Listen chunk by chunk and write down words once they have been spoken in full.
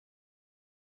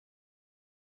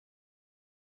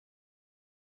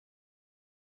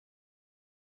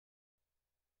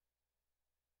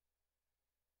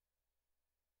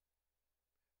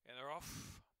off.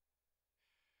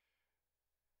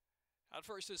 Out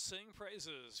first is Sing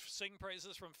Praises. Sing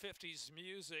Praises from 50s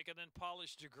Music, and then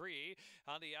Polished Degree.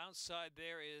 On the outside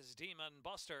there is Demon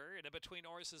Buster. And in between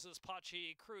horses is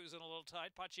Pachi cruising a little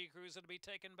tight. Pachi cruising to be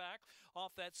taken back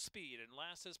off that speed. And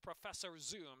last is Professor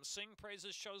Zoom. Sing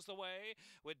Praises shows the way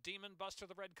with Demon Buster,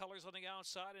 the red colors on the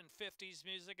outside, and 50s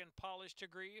Music and Polished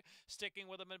Degree sticking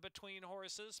with them in between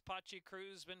horses. Pachi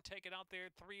Cruz been taken out there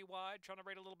 3 wide, trying to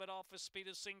rate a little bit off his speed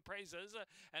of Sing Praises.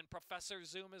 And Professor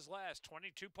Zoom is last,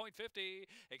 22.50.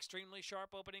 Extremely sharp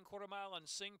opening quarter mile, and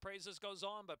Sing Praises goes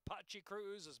on, but Pachi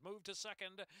Cruz has moved to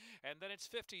second, and then it's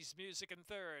 50s Music in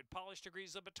third. Polished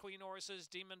Degrees in between horses.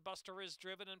 Demon Buster is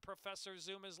driven, and Professor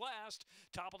Zoom is last.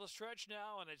 Top of the stretch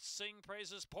now, and it's Sing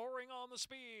Praises pouring on the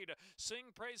speed.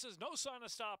 Sing Praises, no sign of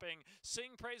stopping.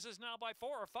 Sing Praises now by 4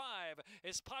 or 5.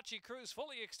 Is Pachi Cruz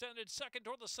fully extended second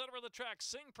toward the center of the track.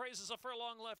 Sing Praises a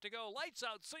furlong left to go. Lights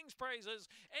out, Sings Praises.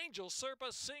 Angel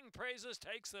Serpa, Sing Praises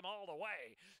takes them all the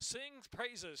way. Sing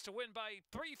Praises to win by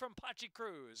 3 from Pachi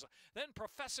Cruz. Then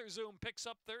Professor Zoom picks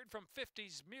up third from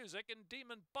 50s Music and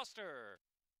Demon Buster.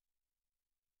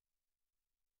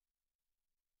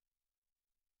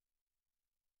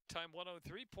 Time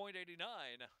 103.89.